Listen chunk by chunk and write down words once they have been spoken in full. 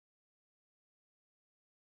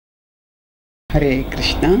Hare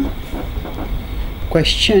Krishna.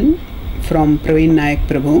 Question from Praveen Nayak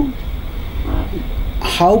Prabhu.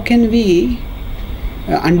 How can we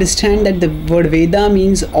understand that the word Veda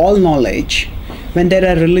means all knowledge when there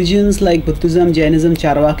are religions like Buddhism, Jainism,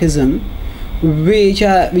 Charvakism which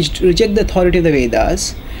reject the authority of the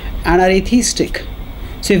Vedas and are atheistic?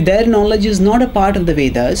 So if their knowledge is not a part of the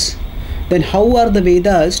Vedas, then how are the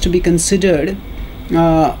Vedas to be considered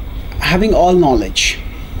having all knowledge?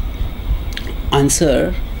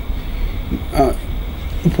 Answer.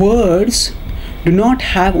 Words do not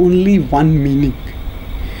have only one meaning.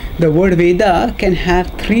 The word Veda can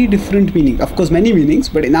have three different meanings. Of course, many meanings,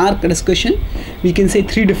 but in our discussion, we can say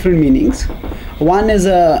three different meanings. One is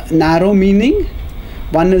a narrow meaning,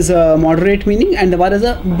 one is a moderate meaning, and the one is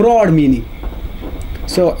a broad meaning.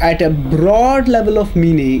 So, at a broad level of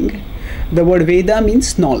meaning, the word Veda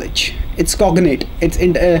means knowledge. It's cognate.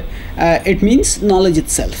 It means knowledge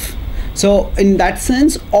itself. So, in that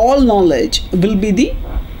sense, all knowledge will be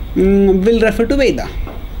will refer to Veda.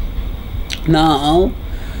 Now,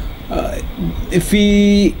 if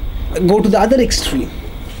we go to the other extreme,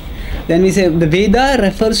 then we say the Veda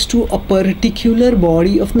refers to a particular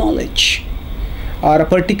body of knowledge or a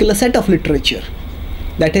particular set of literature.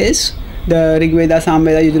 That is the Rig Veda,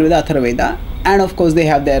 Samveda, Yajurveda, Atharvaveda, and of course they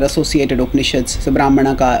have their associated Upanishads, so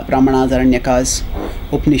Brahmanas, Aranyakas,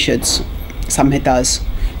 Upanishads, Samhitas.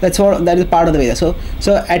 That is part of the Veda. So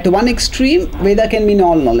at one extreme, Veda can mean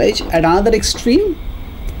all knowledge. At another extreme,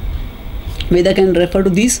 Veda can refer to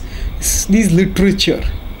these literature.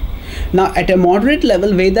 Now, at a moderate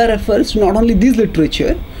level, Veda refers to not only this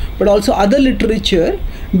literature, but also other literature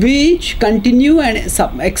which continue and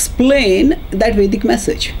explain that Vedic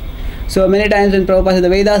message. So many times when Prabhupada says the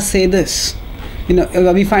Vedas say this,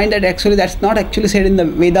 we find that actually that's not actually said in the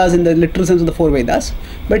Vedas in the literal sense of the four Vedas,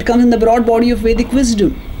 but it comes in the broad body of Vedic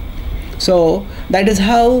wisdom. So that is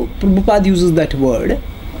how Prabhupada uses that word,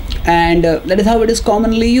 and that is how it is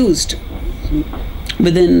commonly used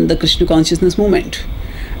within the Krishna consciousness movement.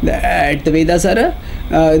 That the Vedas are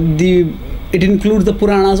it includes the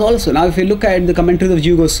Puranas also. Now if you look at the commentaries of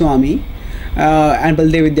Jiva Goswami and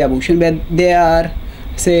Baldev Vidyabhushan, where they are,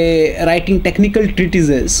 say, writing technical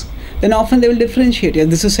treatises, then often they will differentiate. Yes,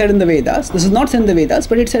 this is said in the Vedas, this is not said in the Vedas,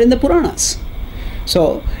 but it's said in the Puranas.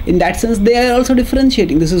 So in that sense they are also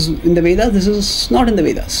differentiating. This is in the Vedas, this is not in the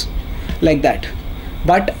Vedas, like that.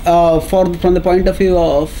 But from the point of view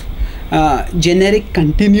of generic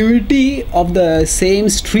continuity of the same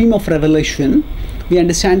stream of revelation, we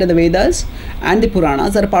understand that the Vedas and the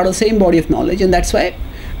Puranas are part of the same body of knowledge, and that's why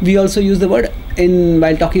we also use the word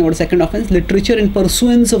while talking about second offense, literature in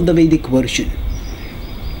pursuance of the Vedic version.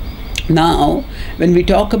 Now, when we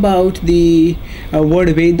talk about the word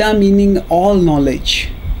Veda meaning all knowledge,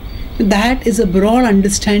 that is a broad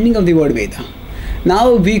understanding of the word Veda.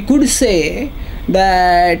 Now, we could say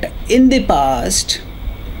that in the past,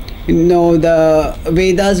 the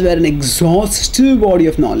Vedas were an exhaustive body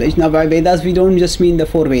of knowledge. Now, by Vedas, we don't just mean the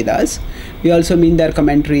four Vedas. We also mean their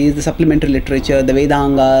commentaries, the supplementary literature, the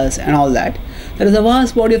Vedangas, and all that. There is a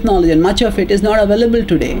vast body of knowledge, and much of it is not available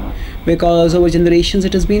today because over generations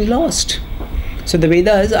it has been lost. So the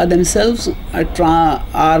Vedas are themselves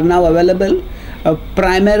are now available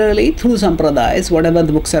primarily through Sampradayas, whatever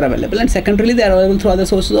the books are available, and secondarily they are available through other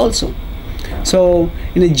sources also. So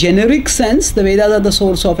in a generic sense, the Vedas are the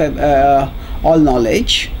source of all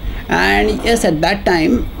knowledge. And yes, at that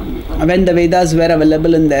time, when the Vedas were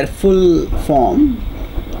available in their full form,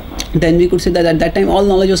 then we could say that at that time all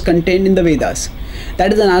knowledge was contained in the Vedas.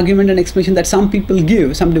 That is an argument and explanation that some people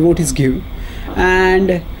give, some devotees give,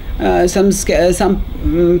 and sometimes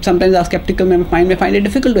our skeptical may find it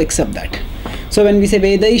difficult to accept that. So when we say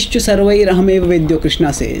Vedaishchu sarvair ahameva vedyo,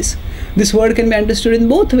 Krishna says, this word can be understood in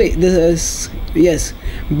both ways. Yes,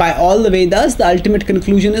 by all the Vedas, the ultimate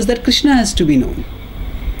conclusion is that Krishna has to be known.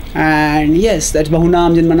 And yes, that's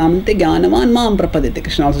Bahunam Janmanam Te Jnanavan Mam Prapadete.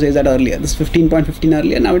 Krishna also says that earlier. This 15.15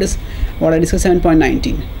 earlier, now it is what I discussed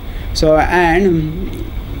 7.19. So, and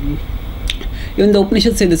even the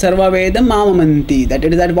Upanishads say the Sarva Vedam Mamamanti, that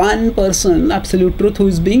it is that one person, absolute truth, who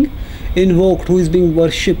is being invoked, who is being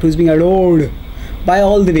worshipped, who is being adored by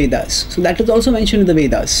all the Vedas. So that is also mentioned in the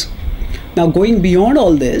Vedas. Now going beyond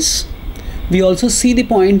all this, we also see the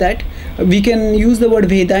point that we can use the word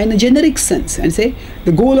Veda in a generic sense and say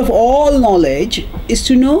the goal of all knowledge is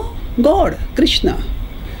to know God, Krishna.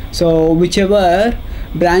 So whichever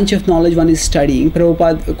branch of knowledge one is studying,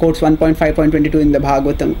 Prabhupada quotes 1.5.22 in the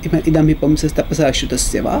Bhagavatam, idam hipamsas tapasa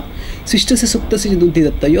ashutasya va sishtasya suktasya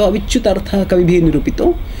duddhidattayo avichutartha kavibhi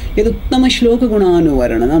nirupito yaduttama shloka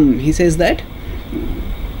gunanuvaranam. He says that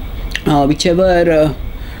whichever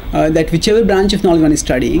that whichever branch of knowledge one is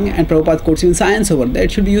studying, and Prabhupada quotes even science over there,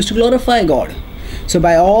 it should be used to glorify God. So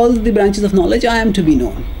by all the branches of knowledge, I am to be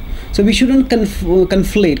known. So we shouldn't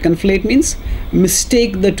conflate. Conflate means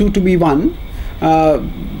mistake the two to be one.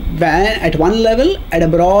 At one level, at a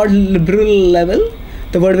broad liberal level,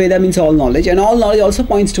 the word Veda means all knowledge, and all knowledge also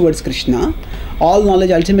points towards Krishna. All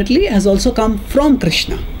knowledge ultimately has also come from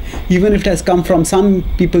Krishna. Even if it has come from some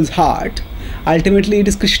people's heart, ultimately it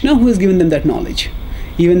is Krishna who has given them that knowledge.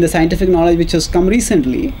 Even the scientific knowledge which has come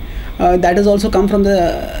recently, that has also come from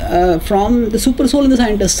the super soul in the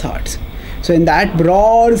scientist's hearts. So in that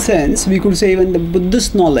broad sense, we could say even the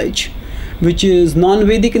Buddhist knowledge, which is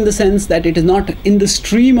non-Vedic in the sense that it is not in the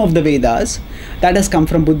stream of the Vedas, that has come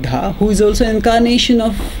from Buddha, who is also an incarnation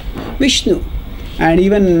of Vishnu. And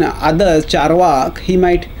even others, Charvak, he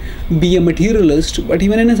might be a materialist, but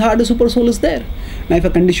even in his heart the super soul is there. Now if a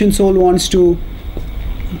conditioned soul wants to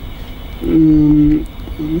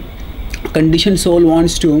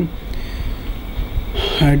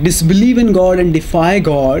disbelieve in God and defy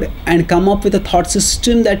God and come up with a thought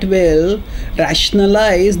system that will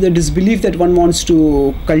rationalize the disbelief that one wants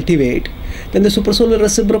to cultivate, then the super soul will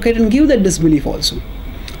reciprocate and give that disbelief also.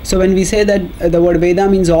 So when we say that the word Veda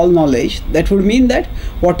means all knowledge, that would mean that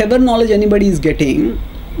whatever knowledge anybody is getting,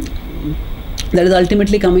 that is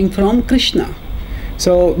ultimately coming from Krishna.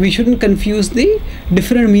 So we shouldn't confuse the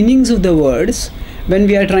different meanings of the words when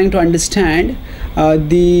we are trying to understand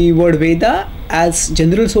the word Veda as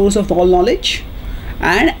general source of all knowledge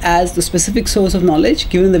and as the specific source of knowledge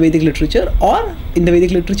given in the Vedic literature, or in the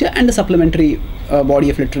Vedic literature and the supplementary body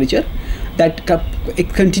of literature that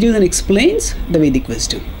it continues and explains the Vedic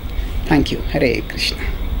wisdom. Thank you. Hare Krishna.